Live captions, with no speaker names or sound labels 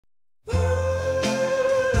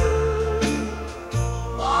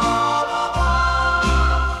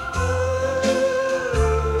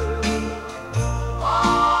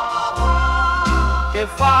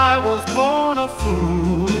if I was born a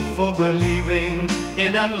fool for believing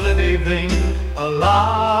in and living a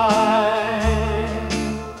lie.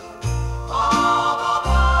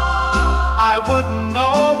 I wouldn't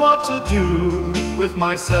know what to do with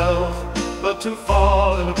myself but to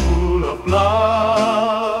fall in a pool of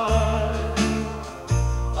blood.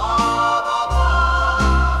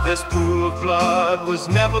 This pool of blood was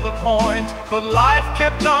never the point, but life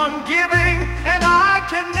kept on giving, and I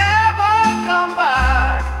can never come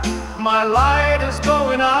back. My light is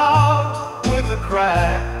going out with a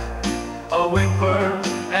crack, a whimper,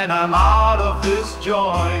 and I'm out of this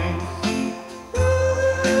joint.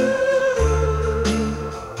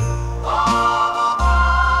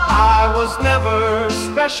 I was never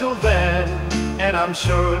special then, and I'm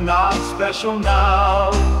sure not special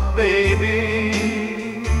now, baby.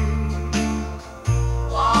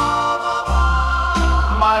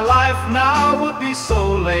 My life now would be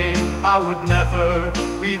so lame, I would never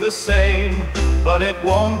be the same. But it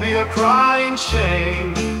won't be a crying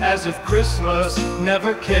shame, as if Christmas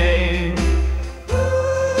never came.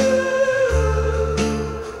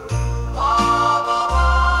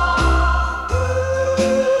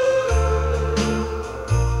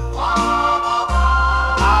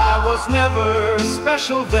 I was never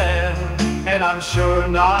special then, and I'm sure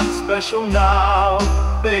not special now,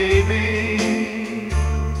 baby.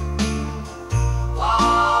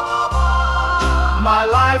 My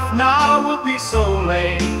life now will be so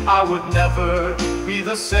lame, I would never be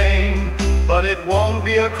the same. But it won't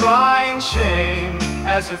be a crying shame,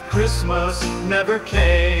 as if Christmas never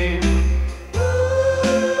came.